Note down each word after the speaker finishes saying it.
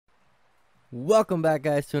Welcome back,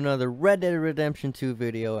 guys, to another Red Dead Redemption 2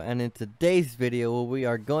 video, and in today's video what we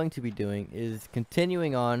are going to be doing is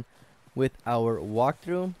continuing on with our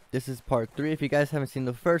walkthrough. This is part 3. If you guys haven't seen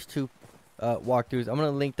the first two walkthroughs, I'm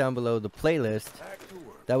going to link down below the playlist.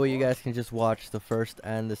 That way you guys can just watch the first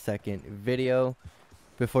and the second video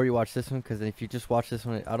before you watch this one, because if you just watch this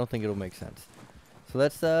one, I don't think it'll make sense. So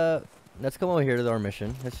let's come over here to our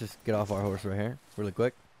mission. Let's just get off our horse right here really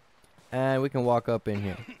quick, and we can walk up in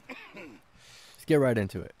here. Let's get right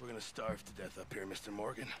into it. We're gonna starve to death up here, Mr.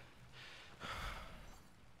 Morgan.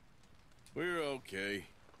 We're okay.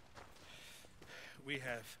 We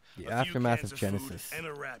have The aftermath of Genesis. And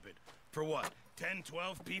a rabbit. For what? 10,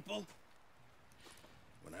 12 people?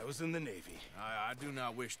 When I was in the Navy. I do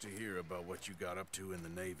not wish to hear about what you got up to in the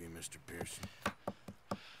Navy, Mr. Pearson.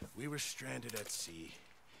 We were stranded at sea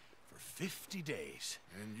for 50 days.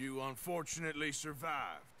 And you unfortunately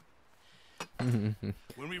survived.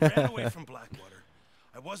 When we ran away from Blackwater,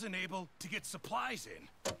 I wasn't able to get supplies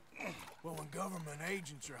in. Well, when government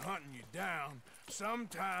agents are hunting you down,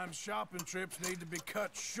 sometimes shopping trips need to be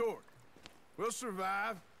cut short. We'll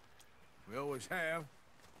survive. We always have.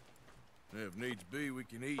 If needs be, we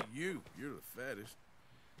can eat you. You're the fattest.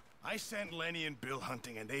 I sent Lenny and Bill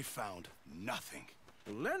hunting, and they found nothing.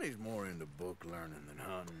 Well, Lenny's more into book learning than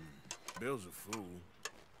hunting. Bill's a fool.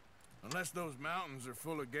 Unless those mountains are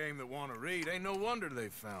full of game that want to read, ain't no wonder they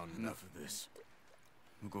found Enough of this.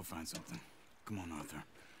 We'll go find something. Come on, Arthur.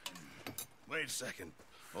 Wait a second.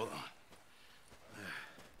 Hold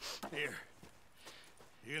on. Here.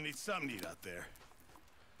 You're gonna need something to eat out there.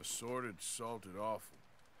 Assorted, salted offal.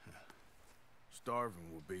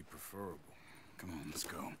 Starving will be preferable. Come on, let's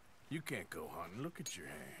go. You can't go hunting. Look at your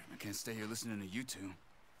hand. I can't stay here listening to you two.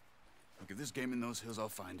 Look, if there's game in those hills, I'll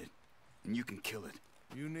find it. And you can kill it.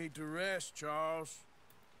 You need to rest, Charles.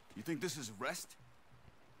 You think this is rest?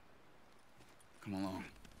 Come along.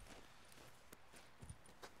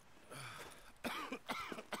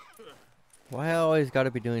 Why I always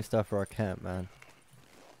gotta be doing stuff for our camp, man?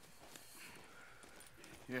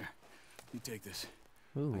 Here, you take this.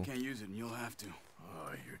 Ooh, I can't use it, and you'll have to.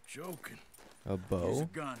 Oh, you're joking. a Here's bow. a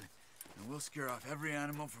gun, and we'll scare off every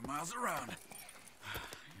animal for miles around.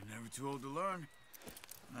 You're never too old to learn,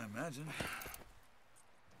 I imagine.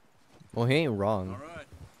 Well, he ain't wrong. All right,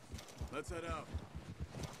 let's head out.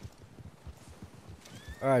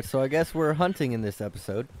 Alright, so I guess we're hunting in this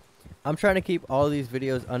episode. I'm trying to keep all these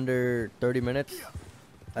videos under 30 minutes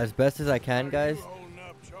as best as I can, guys, You holding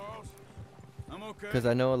up, Charles? I'm okay. because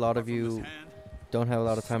I know a lot of Apart from you this hand, don't have a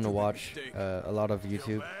lot of time to Such a big watch mistake. a lot of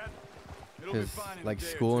YouTube, Bad? it'll be because fine in a like day or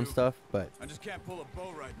school and two. stuff, but I just can't pull a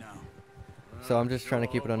bow right now. so I'm just trying to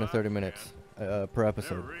keep it under Sure, 30 I minutes can. per Never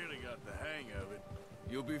episode. really got the hang of it.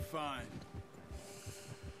 You'll be fine.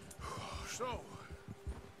 So,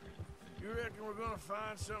 you reckon we're gonna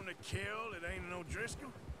find something to kill that ain't no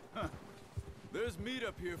Driscoll? Huh. There's meat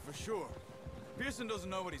up here for sure. Pearson doesn't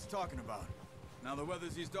know what he's talking about. Now the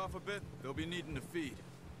weather's eased off a bit, they'll be needing to feed.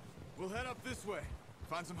 We'll head up this way,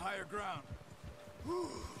 find some higher ground.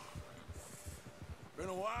 Been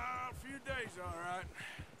a wild few days, all right.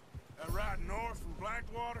 That ride north from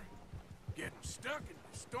Blackwater, getting stuck in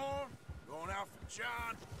the storm, going out for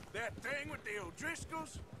John, that thing with the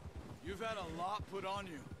O'Driscolls. You've had a lot put on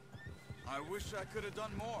you. I wish I could have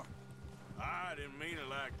done more. I didn't mean it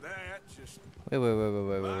like that, just Wait.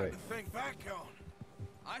 to think back on.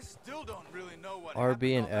 I still don't really know what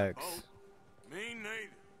RB and happened on that X. boat. Me neither.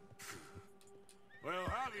 Well,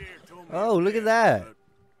 Javier told me. Oh, it look at did, that. but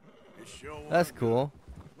it sure That's wasn't cool.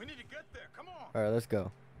 We need to get there, come on! Alright, let's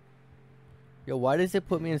go. Yo, why does it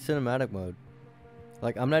put me in cinematic mode?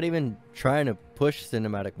 Like, I'm not even trying to push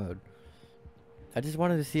cinematic mode. I just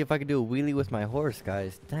wanted to see if I could do a wheelie with my horse,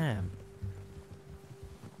 guys. Damn.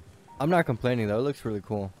 I'm not complaining, though. It looks really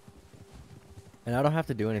cool. And I don't have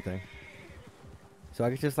to do anything. So I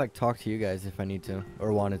could just, like, talk to you guys if I need to.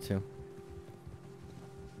 Or wanted to.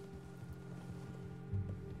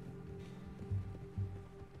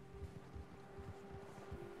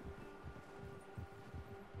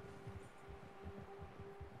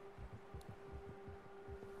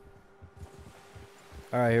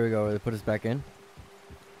 Alright, here we go. They put us back in.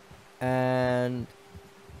 And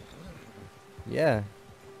yeah.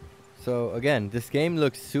 So again, this game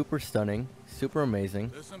looks super stunning, super amazing.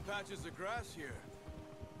 There's some patches of grass here.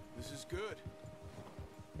 This is good.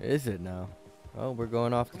 Is it now? Oh, we're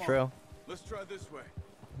going off the Come on. trail. Let's try this way.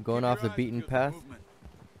 Going Keep off your the eyes beaten peeled for path. movement.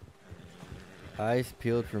 Eyes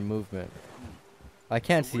peeled for movement. I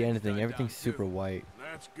can't The see wind's anything. died Everything's down, super too. white.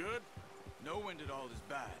 That's good. No wind at all is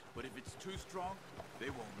bad, but if it's too strong, they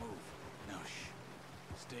won't move. Now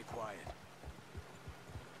shh. Stay quiet.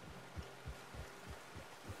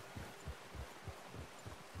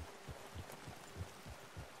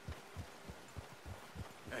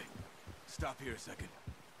 Stop here a second.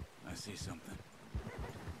 I see something.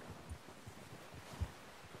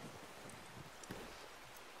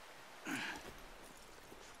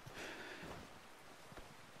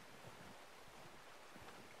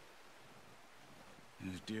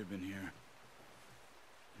 There's deer been here.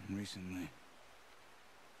 Recently.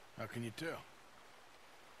 How can you tell?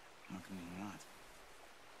 How can you not?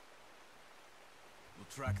 We'll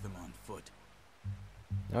track them on foot.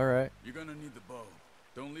 Alright. You're gonna need the bow.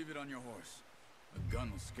 Don't leave it on your horse. A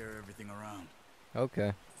gun will scare everything around.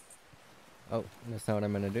 Okay. Oh, that's not what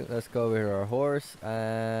I'm gonna do. Let's go over to our horse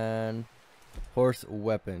and horse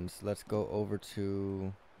weapons. Let's go over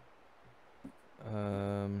to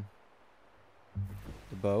the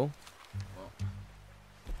bow.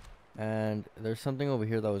 And there's something over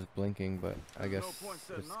here that was blinking, but I guess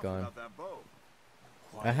it's gone.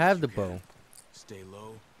 I have the bow. Stay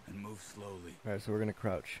low and move slowly. Alright, so we're gonna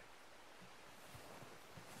crouch.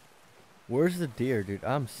 Where's the deer, dude?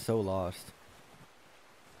 I'm so lost.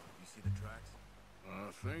 You see the tracks?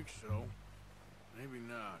 I think so. Maybe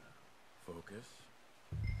not. Focus.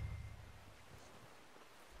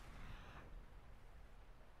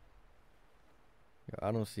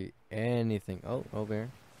 I don't see anything. Oh, over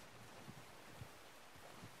here.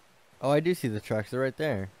 Oh, I do see the tracks. They're right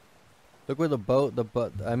there. Look where the boat,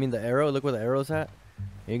 the arrow. Look where the arrow's at.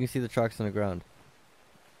 And you can see the tracks on the ground.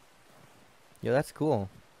 Yeah, that's cool.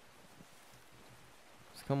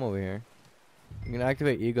 Let's come over here. We can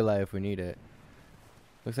activate Eagle Eye if we need it.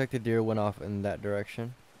 Looks like the deer went off in that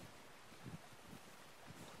direction.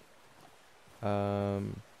 Yo,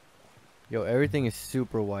 everything is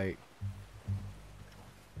super white.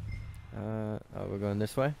 Oh, we're going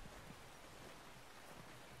this way.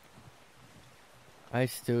 I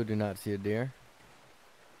still do not see a deer.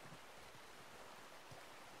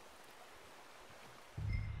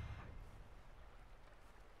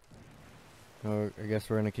 Oh, I guess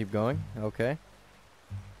we're gonna keep going. Okay.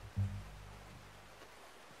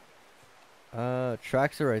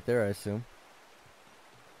 Tracks are right there, I assume.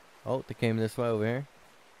 Oh, they came this way over here.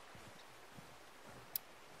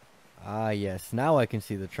 Ah, yes. Now I can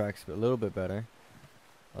see the tracks a little bit better.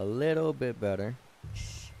 A little bit better.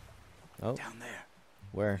 Shh. Oh. Down there.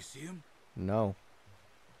 Where? You see him? No.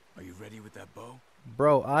 Are you ready with that bow?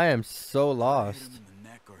 Bro, I am so Hit lost. him in the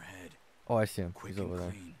neck or head. Oh, I see him. Quick He's over and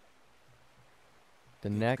there. clean. The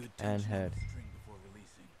Get neck good and tension on head. the string before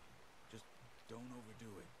releasing. Just don't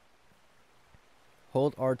overdo it.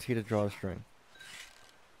 Hold RT to draw a string.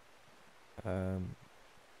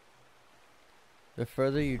 The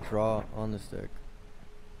further you draw on the stick.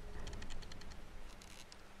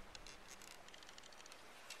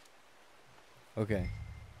 Okay.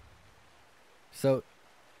 So,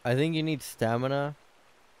 I think you need stamina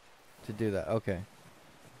to do that. Okay.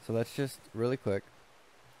 So let's just really quick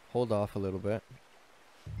hold off a little bit.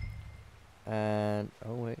 And,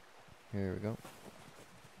 oh wait. Here we go.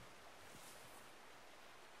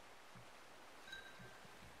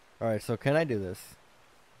 Alright, so can I do this?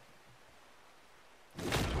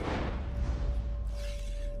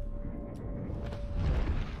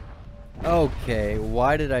 Okay,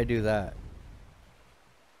 why did I do that?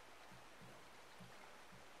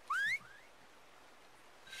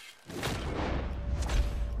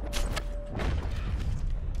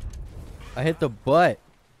 I hit the butt.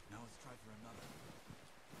 Now let's try for another.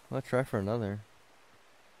 Let's try for another.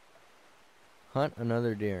 Hunt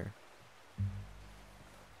another deer.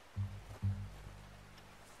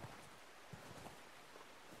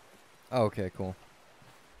 Oh, okay, cool.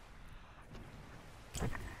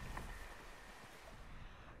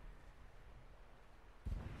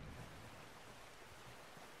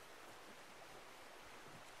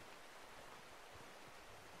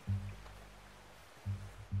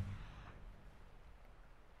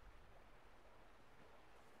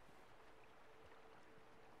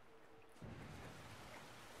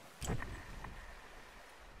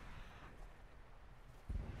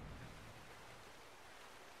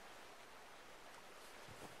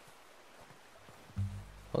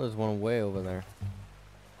 Oh, there's one way over there.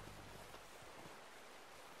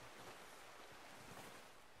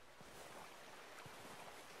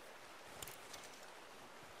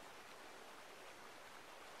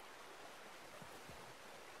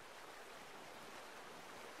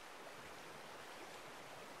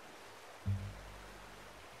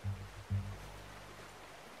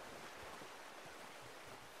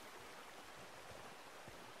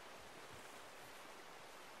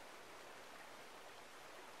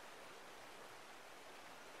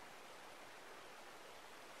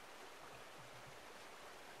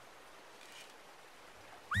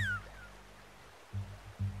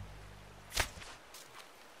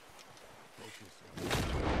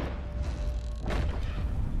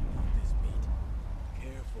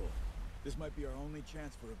 This might be our only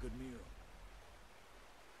chance for a good meal.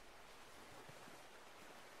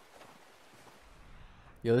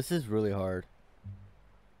 Yo, this is really hard.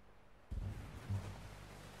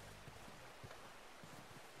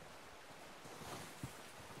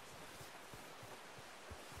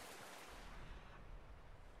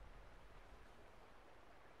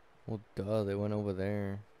 Well, duh, they went over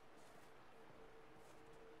there.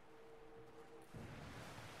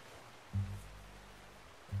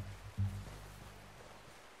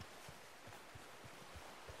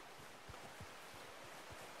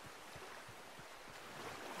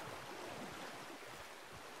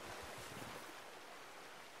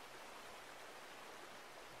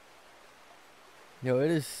 Yo,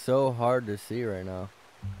 it is so hard to see right now.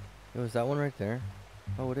 Yo, is that one right there?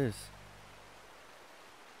 Oh, it is.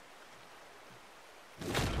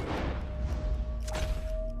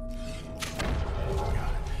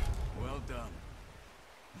 Well done.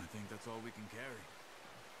 I think that's all we can carry.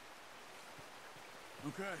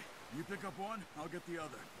 Okay, you pick up one, I'll get the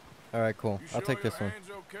other. Alright, cool. You I'll sure take your this one. hand's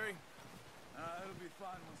okay? It'll be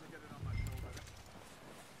fine once I get it on my shoulder.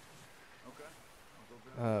 Okay, I'll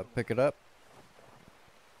go grab Pick it up.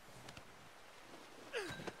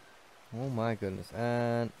 Oh my goodness.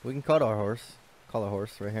 And we can call our horse. Call our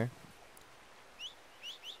horse right here.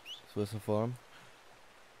 Let's whistle for him.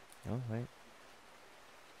 Oh, wait.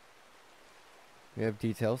 We have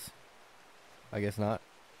details. I guess not.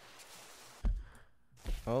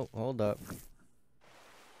 Oh, hold up.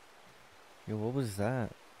 Yo, what was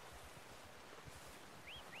that?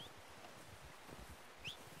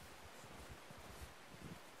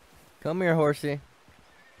 Come here, horsey.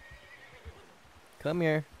 Come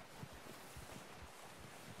here.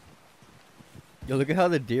 Yo, look at how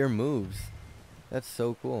the deer moves. That's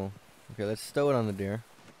so cool. Okay, let's stow it on the deer.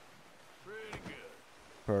 Pretty good.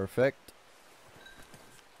 Perfect.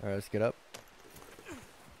 Alright, let's get up.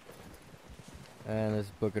 And let's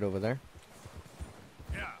book it over there.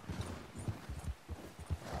 Yeah.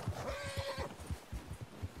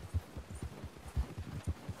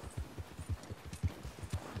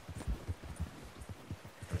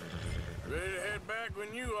 Ready to head back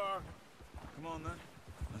when you are. Come on then,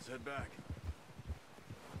 let's head back.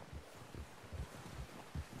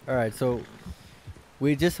 Alright, so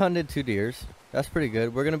we just hunted 2 deers. That's pretty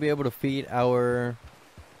good. We're gonna be able to feed our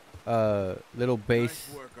little base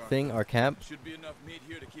Nice work, thing, Arthur. our camp. Should be enough meat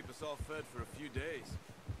here to keep us all fed for a few days.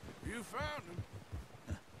 You found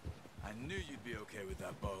him. I knew you'd be okay with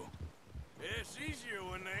that bow. It's easier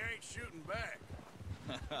when they ain't shooting back.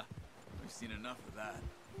 We've seen enough of that.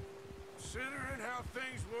 Considering how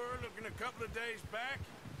things were looking a couple of days back,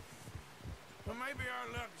 well, maybe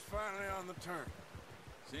our luck is finally on the turn.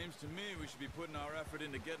 Seems to me we should be putting our effort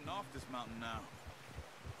into getting off this mountain now.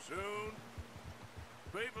 Soon.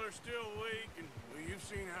 People are still weak, and well, you've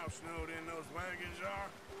seen how snowed in those wagons are.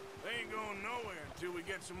 They ain't going nowhere until we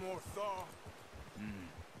get some more thaw.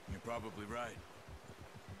 You're probably right.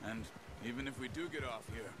 And even if we do get off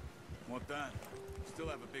here, what then? Still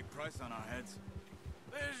have a big price on our heads.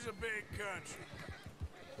 This is a big country.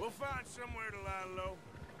 We'll find somewhere to lie low.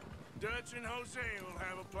 Dutch and Jose will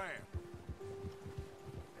have a plan.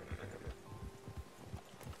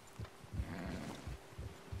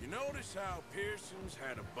 You notice how Pearsons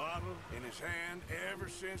had a bottle in his hand ever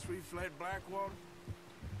since we fled Blackwater?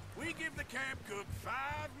 We give the camp cook 5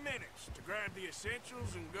 minutes to grab the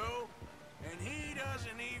essentials and go, and he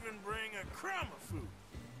doesn't even bring a crumb of food.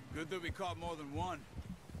 Good that we caught more than one.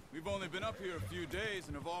 We've only been up here a few days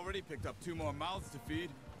and have already picked up 2 more mouths to feed.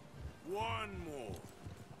 1 more.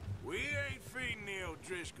 We ain't feeding the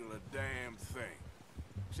O'Driscoll a damn thing.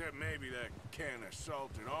 Except maybe that can of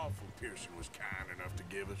salted offal Pearson was kind enough to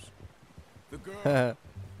give us. The girl,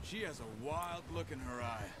 she has a wild look in her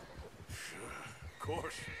eye. Of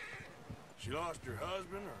course. She lost her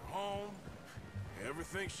husband, her home,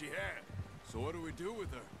 everything she had. So what do we do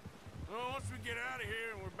with her? Well, once we get out of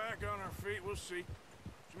here and we're back on our feet, we'll see.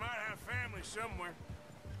 She might have family somewhere.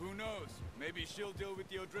 Who knows? Maybe she'll deal with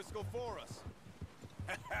the O'Driscoll for us.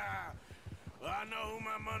 Well, I know who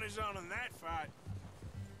my money's on in that fight.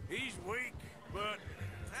 He's weak, but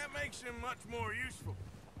that makes him much more useful.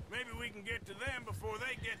 Maybe we can get to them before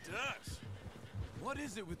they get to us. What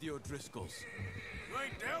is it with the O'Driscolls? You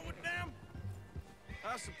ain't dealt with them?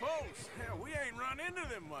 I suppose. Hell, we ain't run into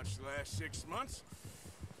them much the last 6 months.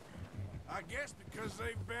 I guess because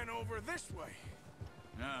they've been over this way.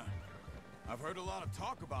 Yeah, I've heard a lot of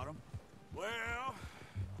talk about them. Well,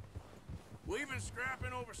 we've been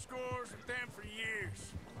scrapping over scores with them for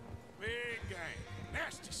years. Big gang.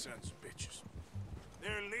 Nasty sons of bitches.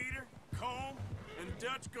 Their leader, Combe, and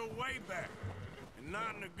Dutch go way back. and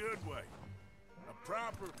not in a good way. A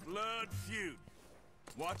proper blood feud.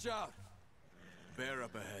 Watch out. Bear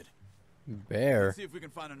up ahead. Bear? Let's see if we can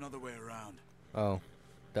find another way around. Oh,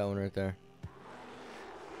 that one right there.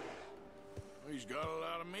 He's got a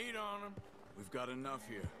lot of meat on him. We've got enough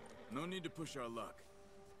here. No need to push our luck.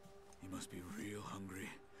 He must be real hungry.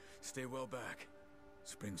 Stay well back.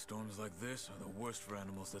 Spring storms like this are the worst for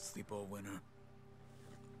animals that sleep all winter.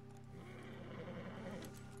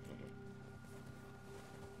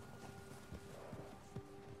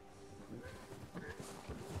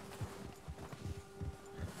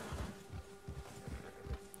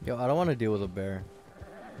 Yo, I don't want to deal with a bear.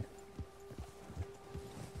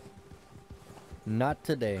 Not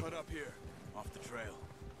today. Cut up here, off the trail.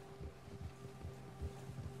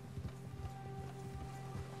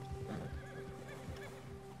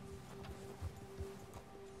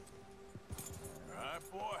 All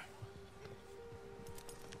right, boy.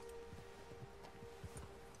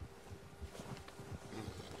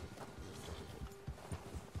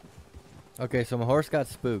 Okay, so my horse got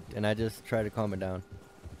spooked, and I just tried to calm it down.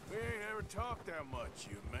 We ain't ever talked that much,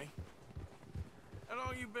 you and me. How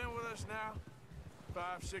long you been with us now?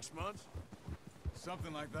 5, 6 months?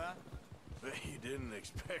 Something like that? Bet you didn't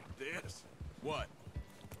expect this. What?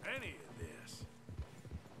 Any of this.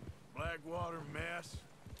 Blackwater mess.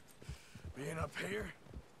 Being up here?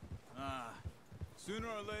 Sooner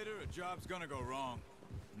or later, a job's gonna go wrong.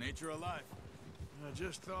 Nature of life. I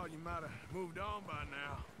just thought you might have moved on by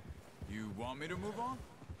now. You want me to move on?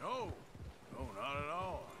 No. No, not at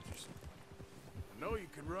all. I know you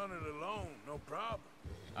could run it alone, no problem.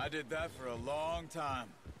 I did that for a long time.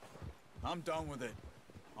 I'm done with it.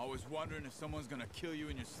 Always wondering if someone's gonna kill you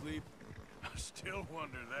in your sleep. I still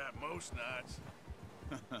wonder that most nights.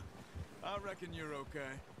 I reckon you're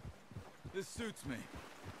okay. This suits me.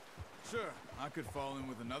 Sure, I could fall in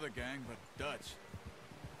with another gang, but Dutch...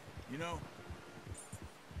 You know,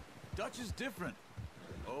 Dutch is different.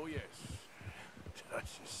 Oh, yes.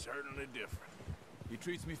 Dutch is certainly different. He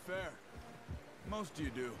treats me fair. Most of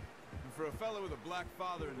you do. And for a fellow with a black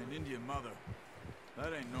father and an Indian mother,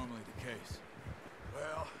 that ain't normally the case.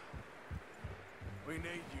 Well, we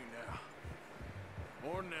need you now.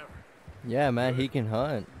 More than ever. Yeah, man, he can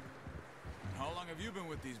hunt. How long have you been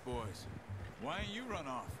with these boys? Why ain't you run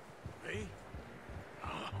off? Me?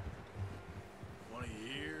 Oh, 20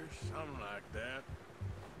 years, something like that.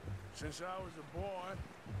 Since I was a boy.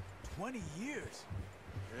 20 years?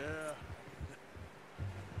 Yeah.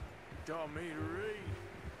 He taught me to read.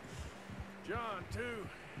 John, too.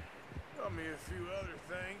 Taught me a few other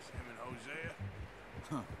things, him and Hosea.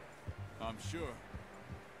 Huh. I'm sure.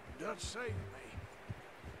 Dutch saved me.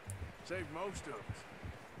 Saved most of us.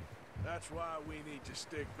 That's why we need to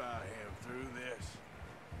stick by him through this.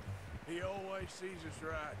 He always sees us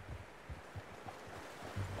right.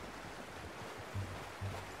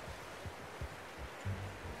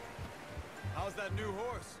 How's that new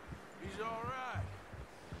horse? He's all right.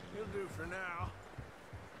 He'll do for now.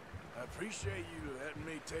 I appreciate you letting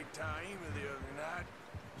me take Taima the other night.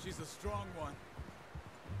 She's a strong one.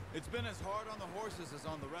 It's been as hard on the horses as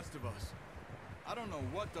on the rest of us. I don't know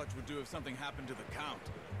what Dutch would do if something happened to the Count.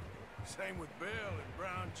 Same with Bill and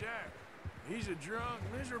Brown Jack. He's a drunk,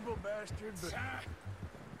 miserable bastard, but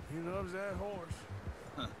he loves that horse.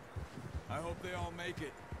 Huh. I hope they all make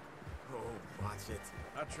it. Oh, watch it.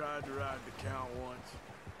 I tried to ride the Count once.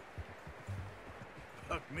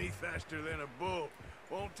 Bucked me faster than a bull.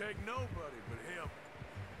 Won't take nobody but him.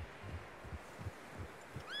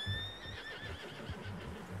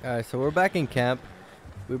 Alright, so we're back in camp.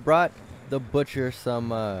 We brought the butcher some,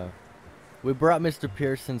 we brought Mr.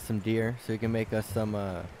 Pearsons some deer, so he can make us some,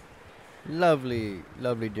 lovely,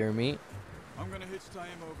 lovely deer meat. I'm gonna hitch tie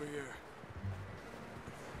him over here.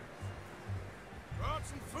 Brought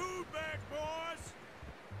some food back, boys!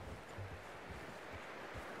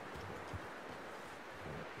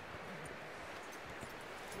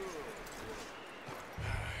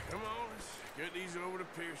 Come on, let's get these over to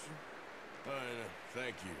Pearson.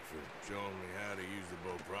 Thank you for showing me how to use the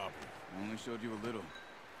bow properly. I only showed you a little.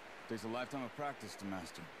 Takes a lifetime of practice to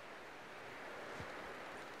master.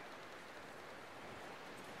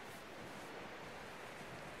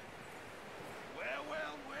 Well,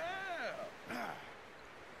 well, well.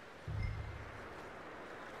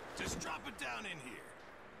 Just drop it down in here.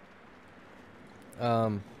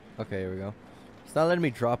 Okay, here we go. It's not letting me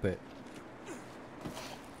drop it.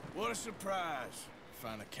 What a surprise.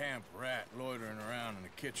 Find a camp rat loitering around in the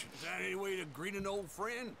kitchen. Is that any way to greet an old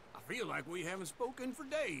friend? I feel like we haven't spoken for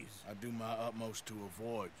days. I do my utmost to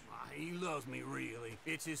avoid you. He loves me, really.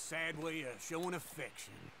 It's his sad way of showing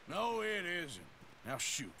affection. No, it isn't. Now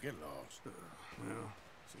shoot, get lost. Well,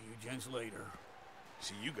 see you gents later.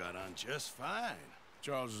 See, you got on just fine.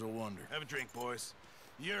 Charles is a wonder. Have a drink, boys.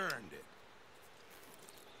 You earned it.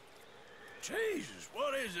 Jesus,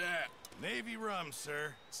 what is that? Navy rum,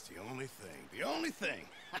 sir. It's the only thing. The only thing.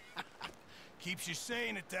 Keeps you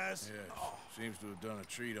sane, it does. Yes, seems to have done a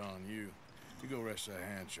treat on you. You go rest that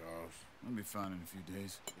hand, Charles. I'll be fine in a few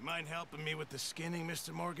days. You mind helping me with the skinning,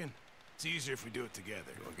 Mr. Morgan? It's easier if we do it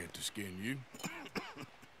together. Do I get to skin you?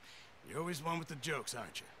 You're always one with the jokes,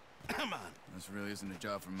 aren't you? Come on. This really isn't a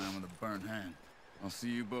job for a man with a burnt hand. I'll see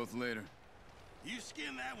you both later. You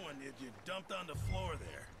skinned that one, did you? Dumped on the floor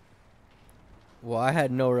there. Well, I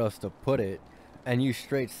had nowhere else to put it, and you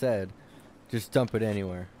straight said, just dump it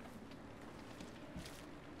anywhere.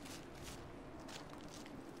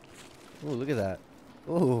 Ooh, look at that.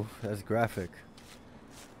 Ooh, that's graphic.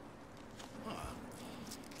 Huh.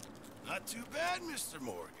 Not too bad, Mr.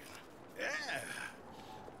 Morgan. Yeah.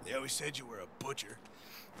 They always said you were a butcher.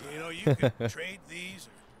 You know, you could trade these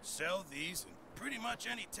or sell these in pretty much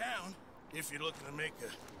any town, if you're looking to make a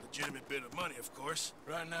legitimate bit of money, of course.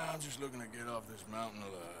 Right now, I'm just looking to get off this mountain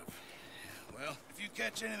alive. Well, if you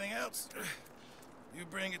catch anything else, you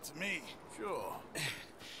bring it to me. Sure.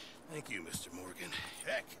 Thank you, Mr. Morgan.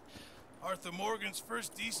 Heck, Arthur Morgan's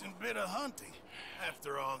first decent bit of hunting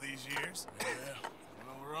after all these years. Yeah,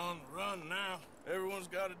 well, we're on the run now. Everyone's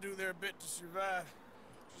got to do their bit to survive.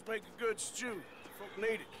 Just make a good stew. Folk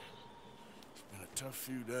need it. It's been a tough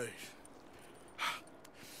few days.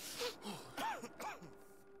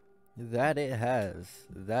 That it has.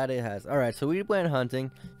 That it has. Alright, so we went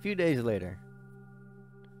hunting. A few days later.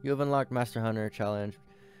 You have unlocked Master Hunter challenge.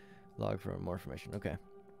 Log for more information. Okay.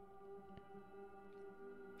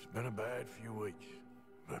 It's been a bad few weeks.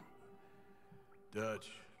 But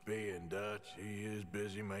Dutch being Dutch, he is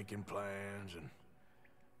busy making plans, and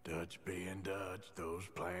Dutch being Dutch, those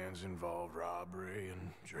plans involve robbery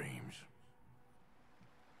and dreams.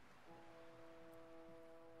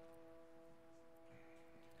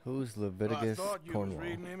 Who's Leviticus I thought you Cornwall? was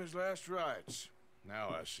reading him his last rites. Now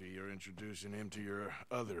I see you're introducing him to your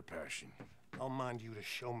other passion. I'll mind you to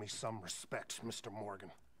show me some respect, Mr. Morgan.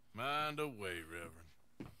 Mind away,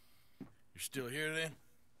 Reverend. You're still here, then?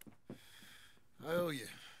 I owe you.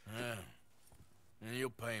 Yeah. And you'll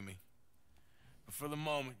pay me. But for the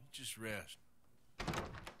moment, just rest.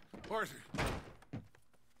 Arthur,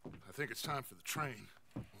 I think it's time for the train.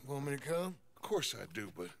 Want me to come? Of course I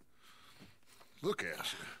do, but look at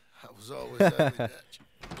you. I was always ugly, Dutch.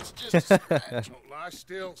 It's just a scratch. Don't lie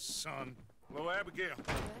still, son. Hello, Abigail.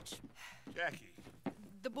 Dutch, Jackie.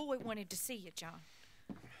 the boy wanted to see you, John.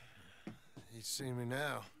 He's seen me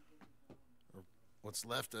now. Or what's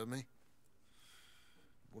left of me.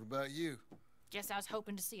 What about you? Guess I was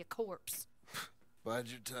hoping to see a corpse. Bide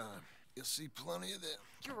your time. You'll see plenty of them.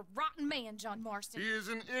 You're a rotten man, John Marston. He is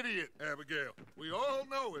an idiot, Abigail. We all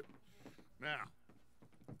know it. Now,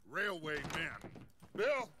 railway men.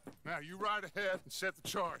 Bill, now you ride ahead and set the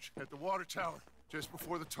charge at the water tower just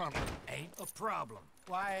before the tunnel. Ain't a problem.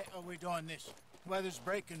 Why are we doing this? Weather's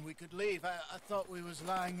breaking. We could leave. I thought we was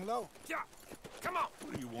lying low. Yeah, come on.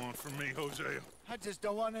 What do you want from me, Hosea? I just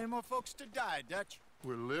don't want any more folks to die, Dutch.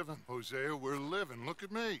 We're living, Hosea. We're living. Look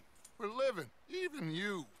at me. We're living. Even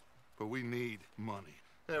you. But we need money.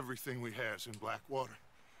 Everything we has in Blackwater.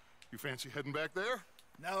 You fancy heading back there?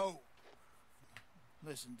 No.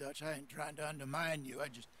 Listen, Dutch, I ain't trying to undermine you.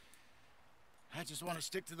 I just want to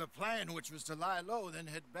stick to the plan, which was to lie low, then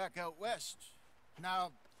head back out west. Now,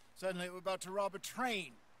 suddenly we're about to rob a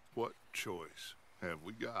train. What choice have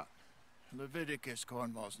we got? Leviticus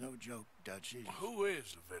Cornwall's no joke, Dutch. Who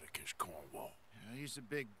is Leviticus Cornwall? He's a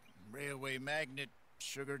big railway magnate,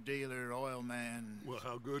 sugar dealer, oil man. Well,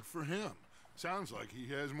 how good for him. Sounds like he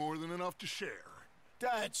has more than enough to share.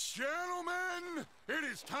 Dutch! Gentlemen, it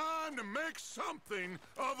is time to make something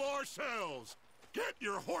of ourselves. Get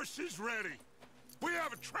your horses ready. We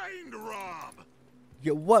have a train to rob.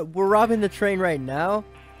 Yo, what? We're robbing the train right now?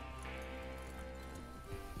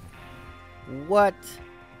 What?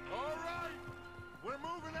 All right, we're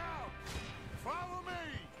moving out. Follow me.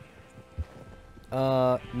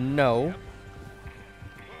 No.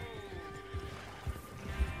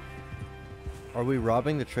 Are we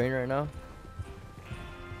robbing the train right now?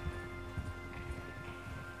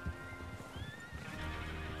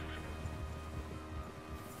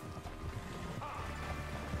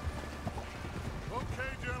 Okay,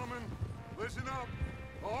 gentlemen, listen up,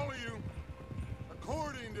 all of you.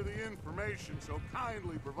 According to the information so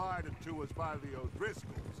kindly provided to us by the O'Driscolls,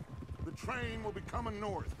 the train will be coming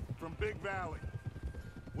north from Big Valley.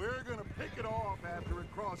 We're gonna pick it off after it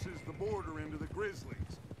crosses the border into the Grizzlies.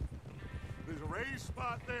 There's a raised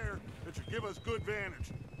spot there that should give us good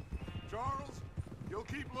vantage. Charles, you'll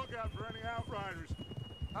keep lookout for any outriders.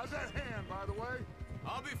 How's that hand, by the way?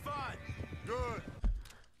 I'll be fine. Good.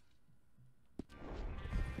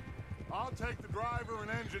 I'll take the driver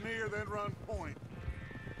and engineer, then run point.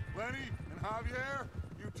 Lenny and Javier,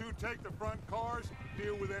 you two take the front cars,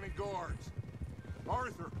 deal with any guards.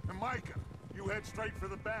 Arthur and Micah, you head straight for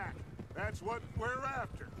the back. That's what we're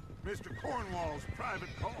after. Mr. Cornwall's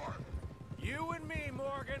private car. You and me,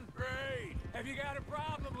 Morgan. Great. Have you got a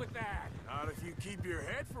problem with that? Not if you keep your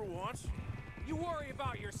head for once. You worry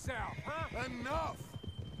about yourself, huh? Enough!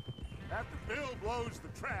 After Bill blows the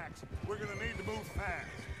tracks, we're gonna need to move fast.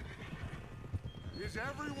 Is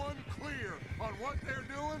everyone clear on what they're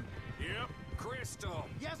doing? Yep, crystal.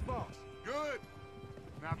 Yes, boss. Good.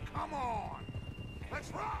 Now come on.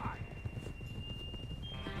 Let's ride.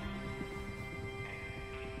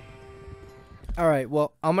 Alright,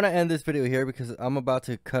 well, I'm going to end this video here because I'm about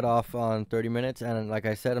to cut off on 30 minutes. And like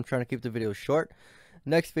I said, I'm trying to keep the video short.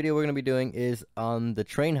 Next video we're going to be doing is on the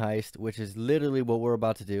train heist, which is literally what we're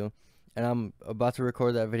about to do. And I'm about to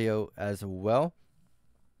record that video as well.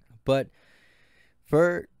 But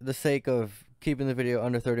for the sake of keeping the video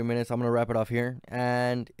under 30 minutes, I'm going to wrap it off here.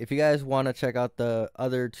 And if you guys want to check out the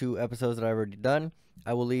other 2 episodes that I've already done,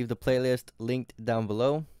 I will leave the playlist linked down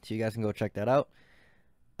below so you guys can go check that out.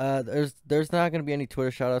 There's not going to be any Twitter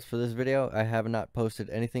shoutouts for this video. I have not posted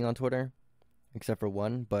anything on Twitter except for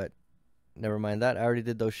one, but never mind that. I already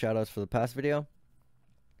did those shoutouts for the past video.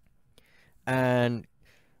 And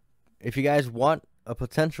if you guys want a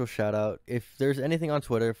potential shoutout, if there's anything on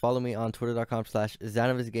Twitter, follow me on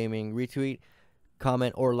twitter.com/ZanovizGaming, retweet,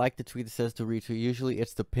 comment, or like the tweet that says to retweet. Usually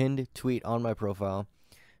it's the pinned tweet on my profile.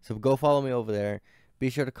 So go follow me over there. Be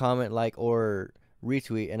sure to comment, like, or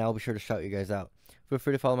retweet, and I'll be sure to shout you guys out. Feel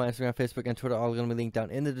free to follow my Instagram, Facebook, and Twitter. All going to be linked down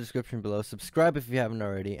in the description below. Subscribe if you haven't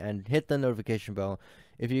already, and hit the notification bell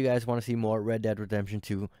if you guys want to see more Red Dead Redemption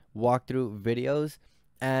 2 walkthrough videos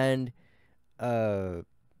and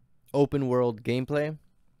open world gameplay,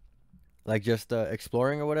 like just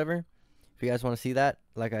exploring or whatever. If you guys want to see that,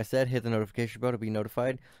 like I said, hit the notification bell to be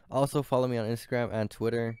notified. Also, follow me on Instagram and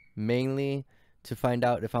Twitter, mainly to find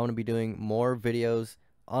out if I want to be doing more videos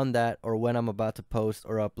on that or when I'm about to post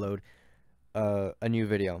or upload a new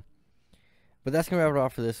video. But that's gonna wrap it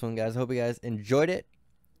off for this one, guys. I hope you guys enjoyed it.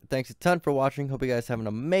 Thanks a ton for watching. Hope you guys have an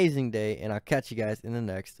amazing day, and I'll catch you guys in the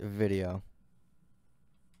next video.